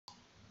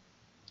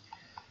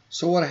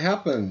So what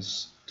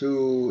happens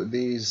to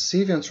these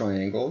cevian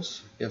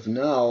triangles if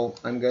now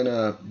I'm going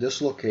to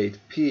dislocate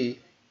P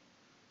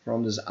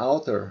from this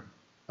outer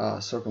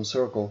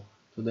circumcircle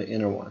to the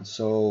inner one?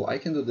 So I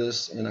can do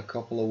this in a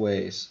couple of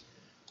ways.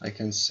 I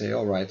can say,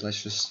 all right,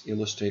 let's just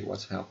illustrate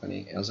what's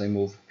happening. As I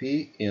move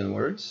P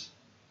inwards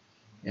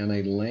and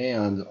I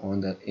land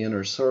on that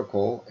inner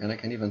circle, and I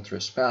can even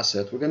trespass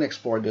it. We're going to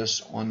explore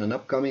this on an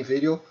upcoming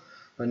video,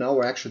 but now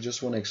we actually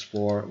just want to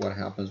explore what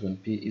happens when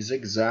P is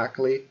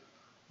exactly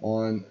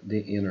on the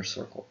inner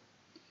circle.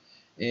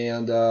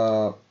 And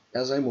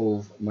as I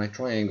move my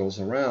triangles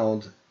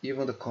around,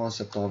 even the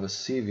concept of a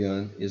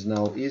cevian is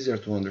now easier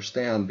to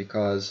understand,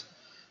 because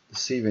the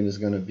cevian is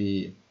going to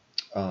be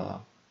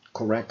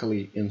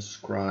correctly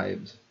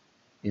inscribed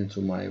into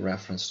my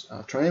reference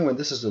triangle. And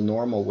this is the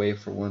normal way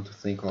for one to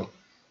think of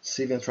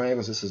cevian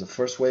triangles. This is the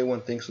first way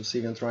one thinks of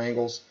cevian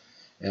triangles,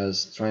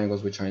 as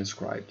triangles which are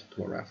inscribed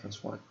to a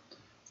reference one.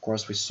 Of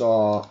course, we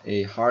saw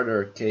a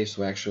harder case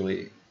to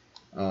actually,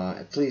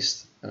 at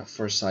least at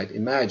first sight,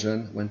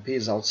 imagine when P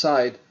is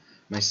outside,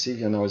 my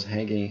cevian now is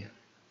hanging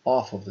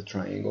off of the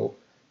triangle.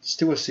 It's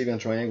still a cevian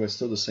triangle, it's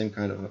still the same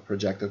kind of a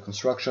projective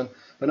construction.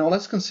 But now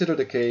let's consider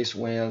the case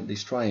when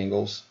these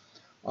triangles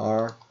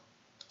are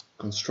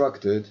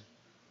constructed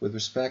with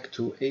respect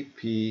to a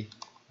P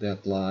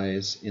that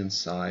lies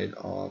inside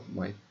of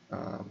my,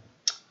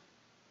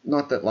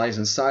 not that lies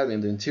inside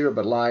in the interior,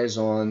 but lies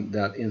on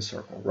that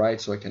incircle, right?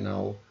 So I can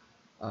now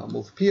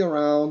move P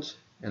around,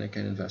 and I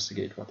can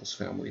investigate what this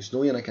family is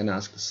doing, and I can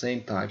ask the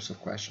same types of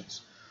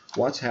questions.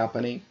 What's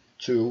happening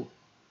to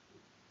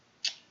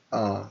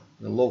the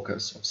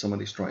locus of some of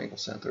these triangle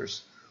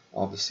centers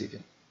of the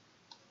cevian?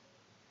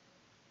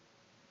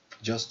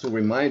 Just to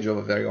remind you of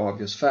a very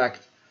obvious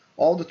fact,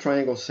 all the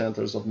triangle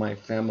centers of my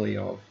family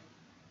of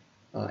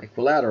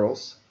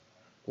equilaterals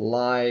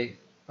lie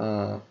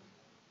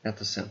at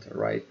the center,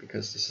 right?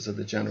 Because this is a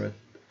degenerate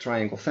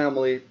triangle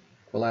family.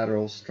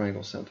 Equilaterals,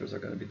 triangle centers are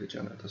going to be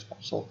degenerate as well.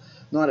 So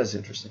not as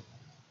interesting.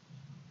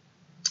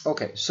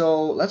 Okay,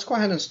 so let's go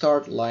ahead and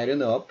start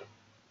lighting up.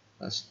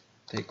 Let's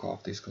take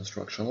off these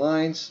construction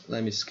lines.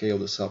 Let me scale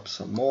this up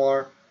some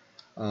more.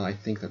 I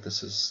think that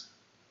this is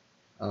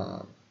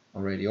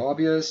already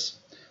obvious.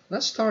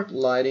 Let's start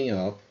lighting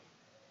up,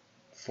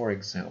 for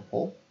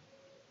example,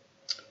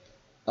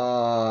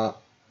 a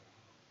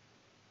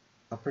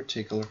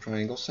particular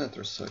triangle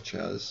center, such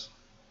as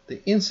the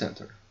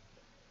incenter.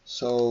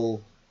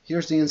 So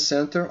here's the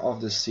incenter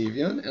of the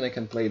cevian, and I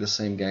can play the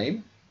same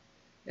game.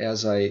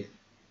 As I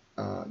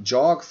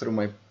jog through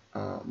my,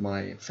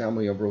 my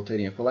family of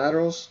rotating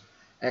equilaterals,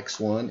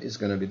 x1 is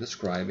going to be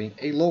describing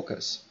a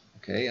locus.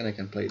 Okay, and I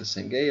can play the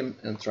same game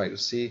and try to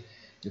see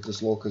if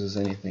this locus is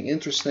anything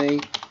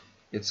interesting.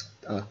 It's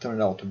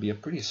turned out to be a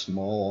pretty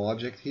small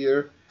object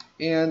here,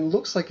 and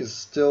looks like it's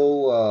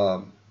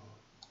still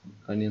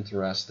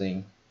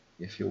uninteresting,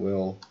 if you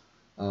will,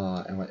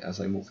 as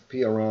I move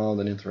P around,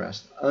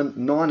 an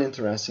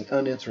non-interesting,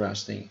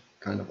 uninteresting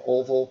kind of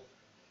oval.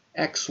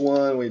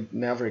 X1, we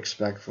never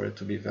expect for it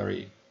to be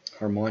very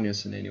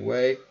harmonious in any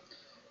way,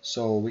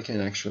 so we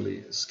can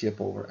actually skip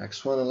over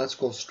X1 and let's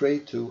go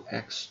straight to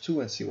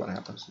X2 and see what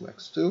happens to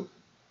X2.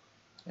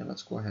 And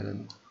let's go ahead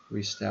and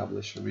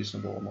reestablish a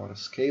reasonable amount of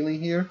scaling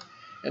here.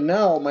 And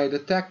now my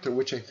detector,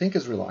 which I think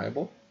is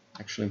reliable,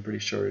 actually I'm pretty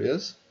sure it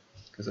is,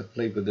 because I've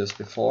played with this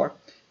before,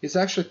 is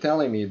actually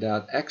telling me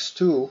that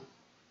X2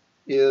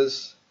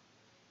 is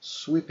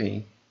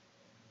sweeping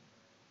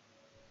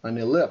an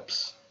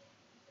ellipse.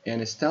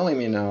 And it's telling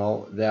me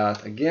now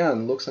that,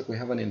 again, looks like we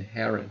have an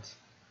inherent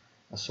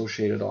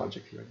associated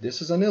object here.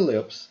 This is an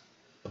ellipse,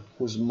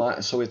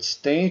 so it's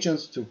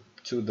tangent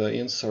to the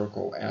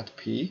incircle at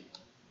P,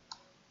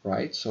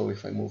 right? So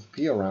if I move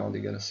P around,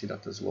 you're going to see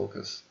that this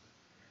locus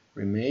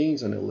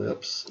remains an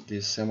ellipse.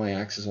 The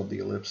semi-axes of the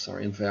ellipse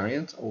are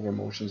invariant over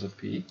motions of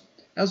P,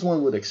 as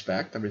one would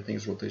expect. Everything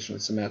is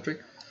rotationally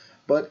symmetric.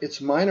 But its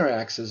minor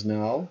axis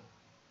now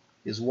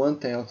is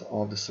 1/10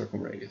 of the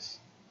circumradius.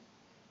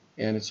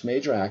 And its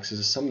major axis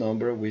is some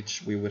number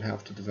which we would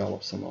have to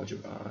develop some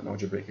an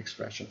algebraic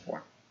expression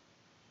for.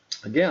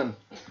 Again,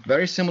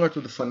 very similar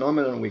to the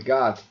phenomenon we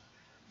got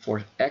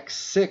for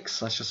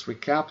x6. Let's just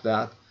recap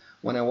that.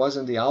 When I was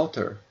in the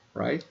outer,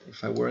 right?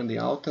 If I were in the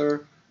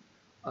outer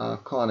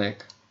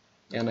conic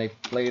and I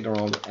played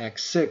around with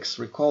x6,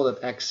 recall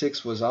that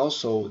x6 was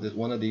also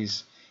one of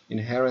these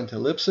inherent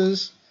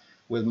ellipses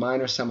with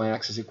minor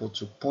semi-axis equal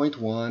to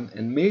 0.1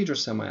 and major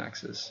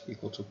semi-axis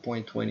equal to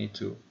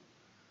 0.22.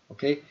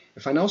 Okay,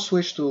 if I now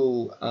switch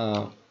to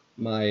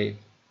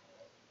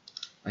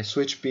I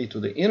switch P to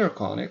the inner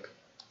conic,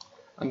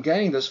 I'm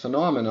getting this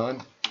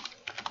phenomenon,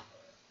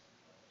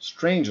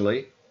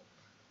 strangely,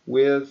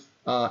 with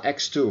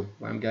x2,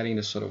 where I'm getting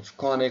this sort of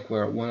conic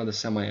where one of the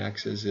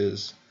semi-axes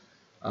is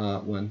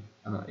 1/10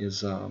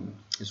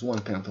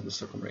 of the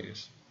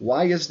circumradius.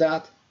 Why is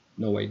that?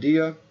 No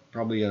idea.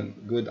 Probably a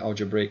good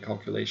algebraic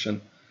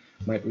calculation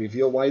might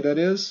reveal why that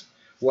is.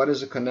 What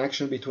is the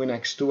connection between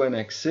x2 and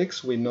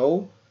x6? We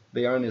know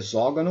they are an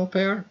isogonal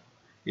pair,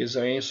 Is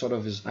there any sort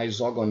of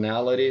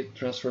isogonality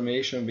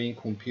transformation being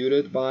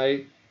computed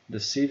by the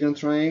cevian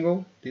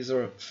triangle? These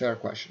are fair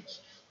questions.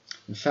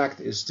 In fact,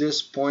 is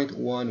this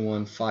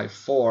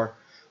 0.1154?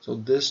 So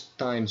this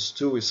times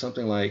 2 is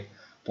something like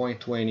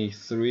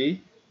 0.23,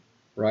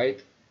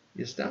 right?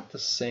 Is that the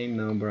same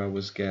number I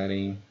was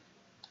getting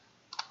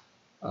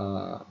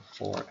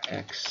for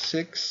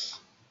x6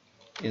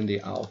 in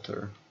the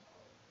outer?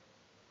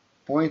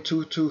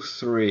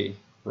 0.223,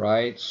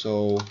 right?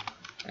 So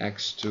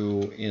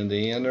x2 in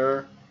the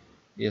inner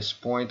is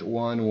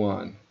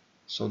 0.11.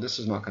 So this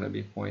is not going to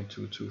be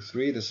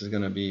 0.223. This is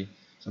going to be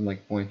something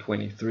like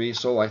 0.23.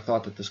 So I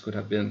thought that this could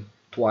have been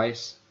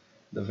twice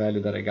the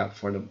value that I got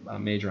for the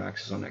major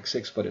axis on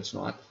x6, but it's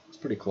not. It's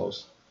pretty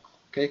close.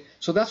 Okay,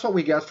 so that's what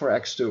we get for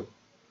x2.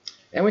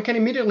 And we can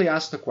immediately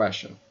ask the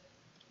question,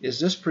 is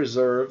this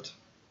preserved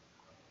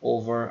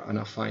over an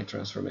affine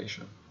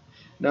transformation?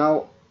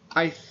 Now,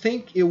 I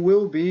think it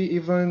will be,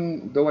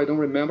 even though I don't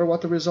remember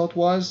what the result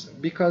was,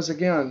 because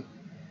again,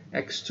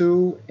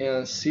 x2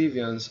 and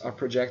cevians are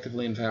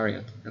projectively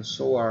invariant, and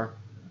so are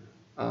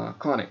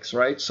conics,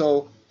 right?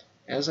 So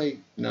as I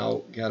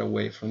now get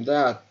away from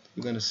that,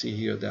 you're going to see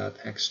here that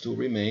x2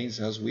 remains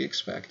as we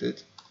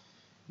expected.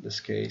 In this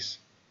case,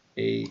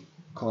 a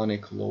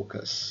conic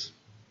locus,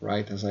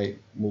 right? As I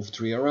move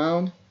 3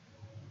 around,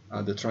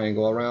 the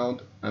triangle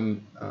around,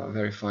 I'm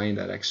verifying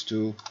that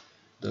x2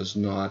 does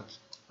not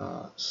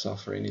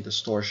suffer any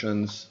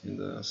distortions in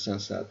the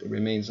sense that it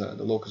remains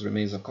the locus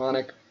remains a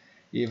conic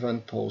even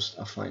post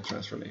affine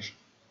transformation.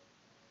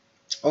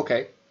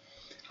 Okay,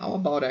 how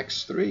about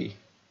x3?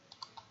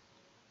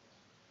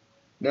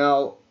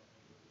 Now,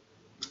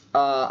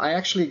 I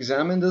actually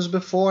examined this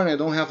before, and I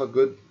don't have a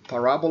good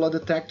parabola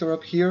detector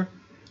up here,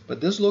 but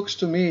this looks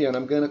to me, and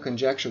I'm going to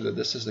conjecture that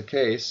this is the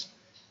case,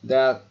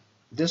 that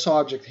this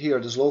object here,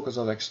 this locus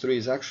of x3,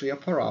 is actually a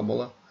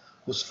parabola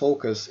whose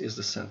focus is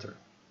the center.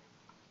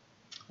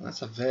 Well,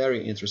 that's a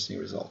very interesting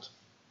result.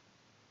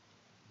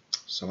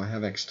 So I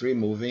have x3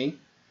 moving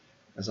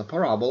as a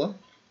parabola,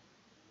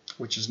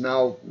 which is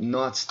now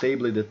not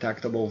stably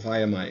detectable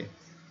via my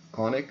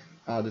conic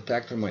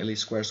detector, my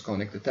least squares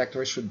conic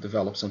detector. I should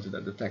develop something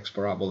that detects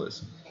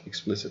parabolas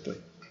explicitly.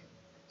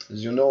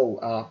 As you know,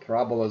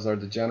 parabolas are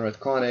degenerate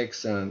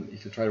conics, and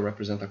if you try to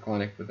represent a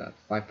conic with that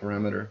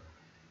 5-parameter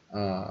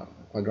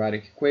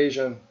quadratic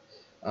equation,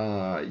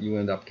 you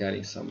end up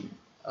getting some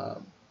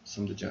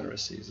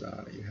degeneracies.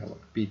 You have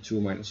like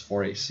P2 minus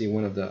 4AC.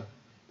 One of the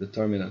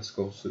determinants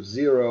goes to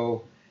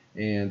 0,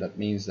 and that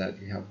means that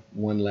you have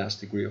one less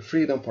degree of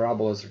freedom.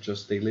 Parabolas are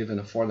just, they live in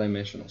a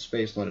 4-dimensional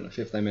space, not in a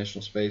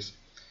 5th-dimensional space.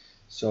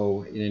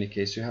 So in any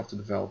case, you have to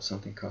develop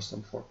something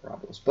custom for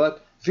parabolas.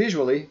 But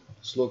visually,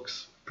 this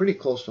looks pretty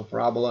close to a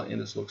parabola,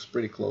 and this looks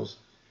pretty close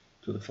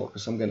to the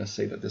focus. I'm going to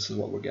say that this is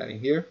what we're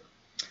getting here.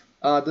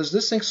 Does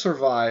this thing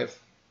survive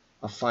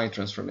affine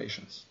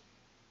transformations?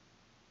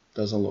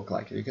 Doesn't look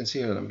like it. You can see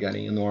here that I'm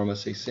getting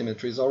enormous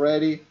asymmetries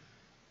already.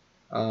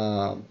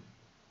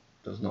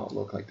 Does not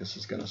look like this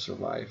is going to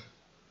survive.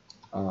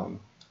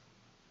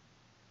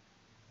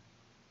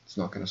 It's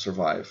not going to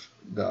survive.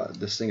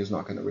 This thing is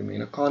not going to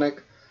remain a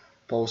conic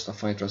post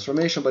affine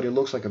transformation, but it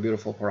looks like a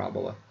beautiful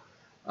parabola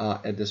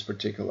at this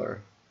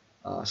particular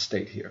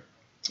state here.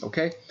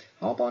 Okay,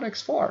 how about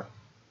x4?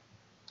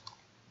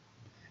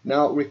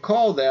 Now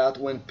recall that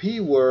when P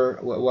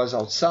was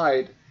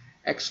outside,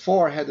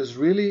 x4 had this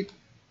really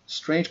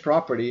strange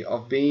property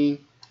of being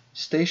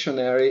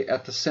stationary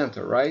at the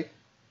center, right?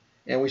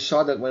 And we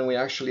saw that when we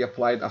actually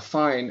applied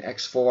affine,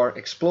 x4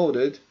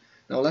 exploded.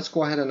 Now let's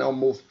go ahead and now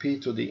move P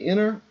to the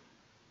inner,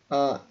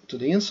 to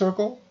the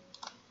incircle.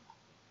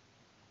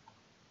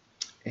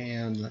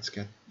 And let's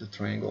get the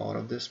triangle out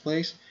of this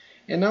place.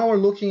 And now we're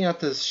looking at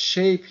this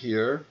shape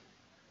here.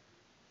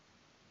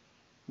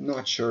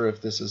 Not sure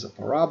if this is a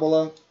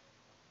parabola.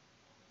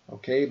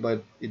 Okay,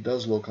 but it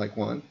does look like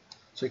one.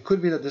 So it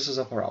could be that this is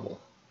a parabola.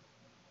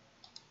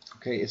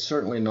 Okay, it's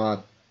certainly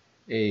not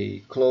a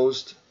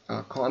closed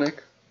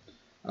conic.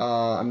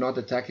 I'm not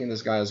detecting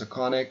this guy as a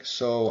conic,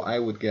 so I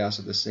would guess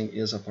that this thing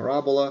is a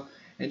parabola.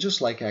 And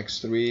just like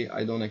x3,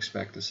 I don't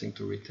expect this thing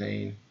to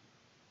retain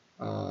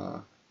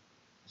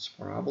its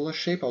parabola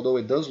shape, although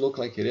it does look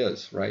like it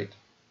is, right?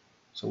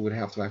 So we'd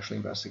have to actually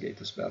investigate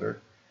this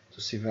better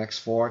to see if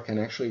x4 can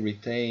actually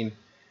retain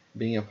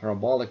being a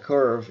parabolic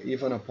curve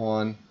even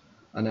upon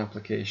an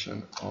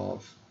application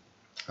of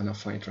an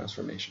affine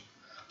transformation.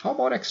 How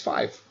about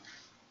x5?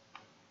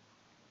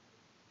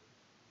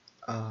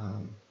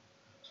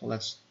 So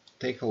let's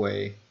take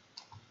away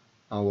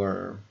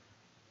our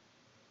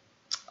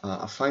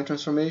affine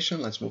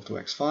transformation. Let's move to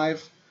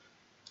x5.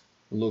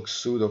 Looks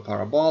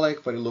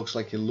pseudo-parabolic, but it looks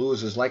like it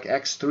loses, like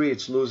x3,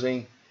 it's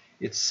losing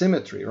its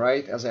symmetry,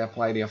 right, as I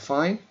apply the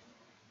affine.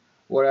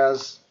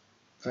 Whereas,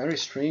 very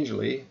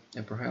strangely,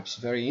 and perhaps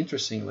very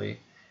interestingly,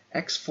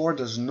 x4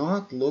 does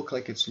not look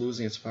like it's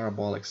losing its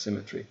parabolic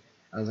symmetry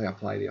as I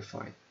apply the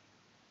affine,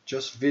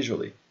 just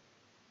visually.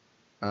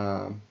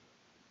 All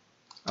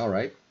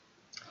right,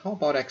 how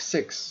about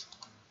x6?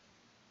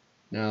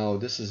 Now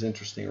this is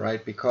interesting,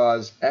 right?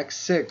 Because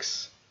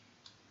x6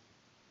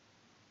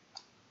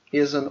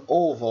 is an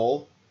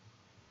oval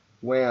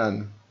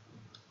when,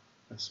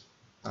 let's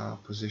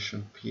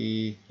position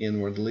P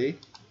inwardly,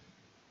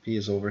 P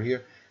is over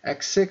here.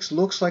 X6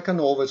 looks like an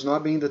oval, it's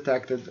not being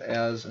detected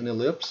as an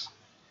ellipse,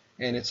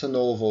 and it's an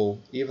oval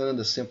even in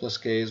the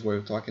simplest case where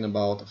we're talking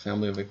about a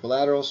family of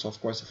equilaterals. So of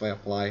course if I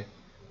apply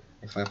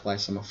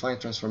some affine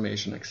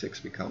transformation,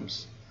 X6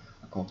 becomes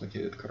a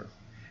complicated curve.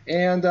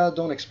 And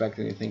don't expect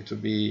anything to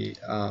be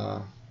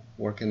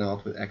working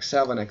out with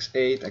X7,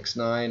 X8,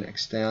 X9,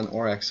 X10,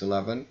 or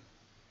X11.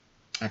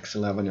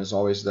 X11 is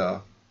always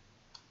the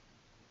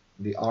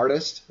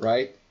artist,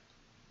 right?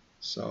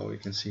 So you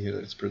can see here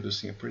that it's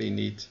producing a pretty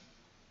neat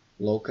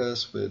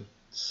locus with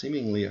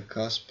seemingly a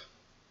cusp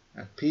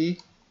at P.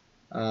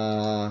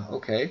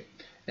 Okay,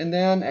 and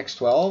then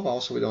X12,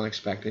 also we don't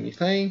expect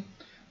anything.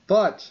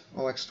 But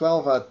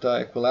X12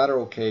 at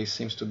equilateral case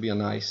seems to be a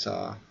nice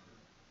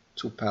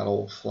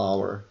two-petal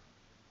flower.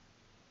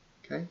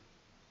 Okay,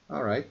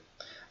 all right.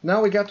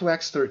 Now we get to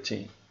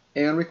X13,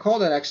 and recall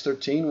that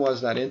X13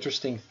 was that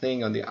interesting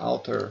thing on the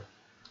outer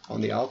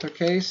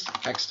case.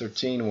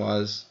 X13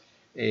 was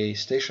a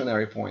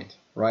stationary point,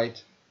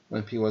 right?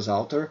 When P was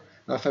outer.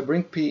 Now if I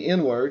bring P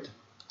inward,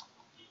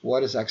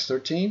 what is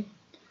X13?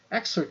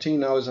 X13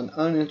 now is an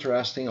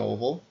uninteresting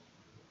oval.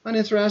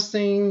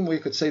 Uninteresting, we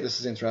could say this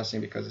is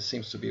interesting because it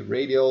seems to be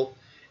radial,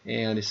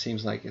 and it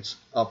seems like its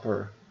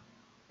upper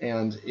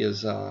end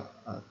is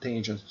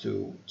tangent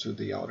to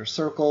the outer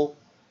circle.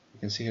 You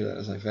can see here that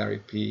as I vary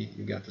P,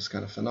 you get this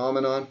kind of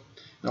phenomenon.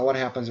 Now what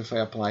happens if I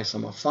apply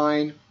some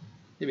affine?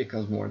 It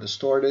becomes more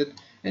distorted,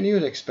 and you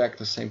would expect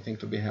the same thing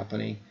to be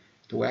happening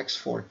to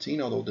X14,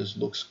 although this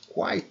looks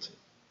quite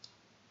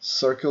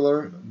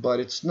circular, but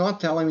it's not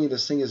telling me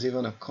this thing is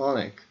even a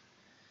conic.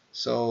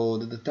 So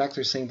the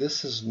detector is saying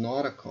this is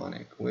not a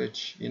conic,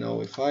 which, you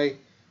know, if I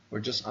were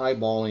just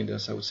eyeballing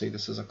this, I would say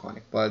this is a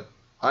conic. But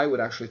I would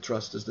actually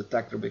trust this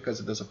detector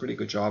because it does a pretty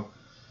good job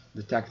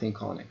detecting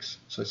conics.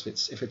 So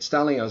if it's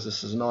telling us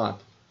this is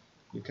not,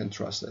 you can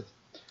trust it.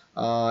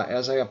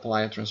 As I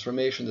apply a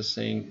transformation, this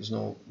thing is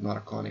not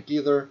a conic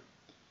either.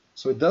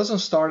 So it doesn't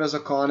start as a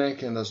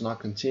conic and does not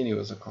continue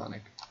as a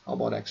conic. How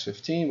about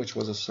X15, which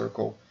was a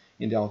circle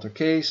in the outer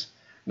case?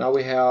 Now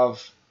we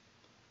have,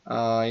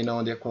 in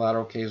the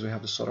equilateral case, we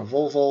have this sort of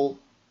oval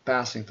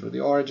passing through the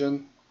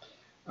origin.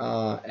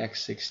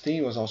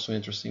 X16 was also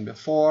interesting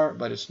before,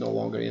 but it's no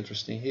longer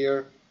interesting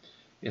here.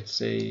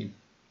 It's a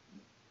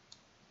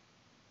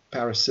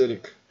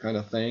parasitic kind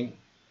of thing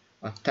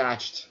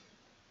attached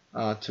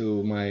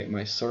to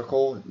my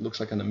circle. It looks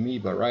like an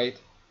amoeba, right?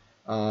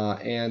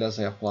 And as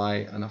I apply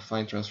an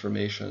affine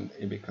transformation,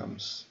 it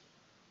becomes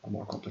a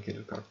more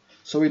complicated curve.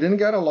 So we didn't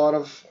get a lot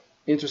of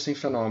interesting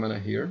phenomena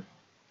here.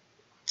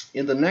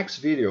 In the next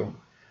video,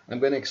 I'm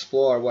going to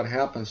explore what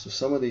happens to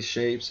some of these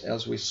shapes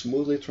as we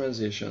smoothly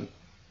transition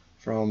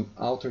from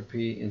outer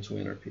P into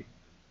inner P.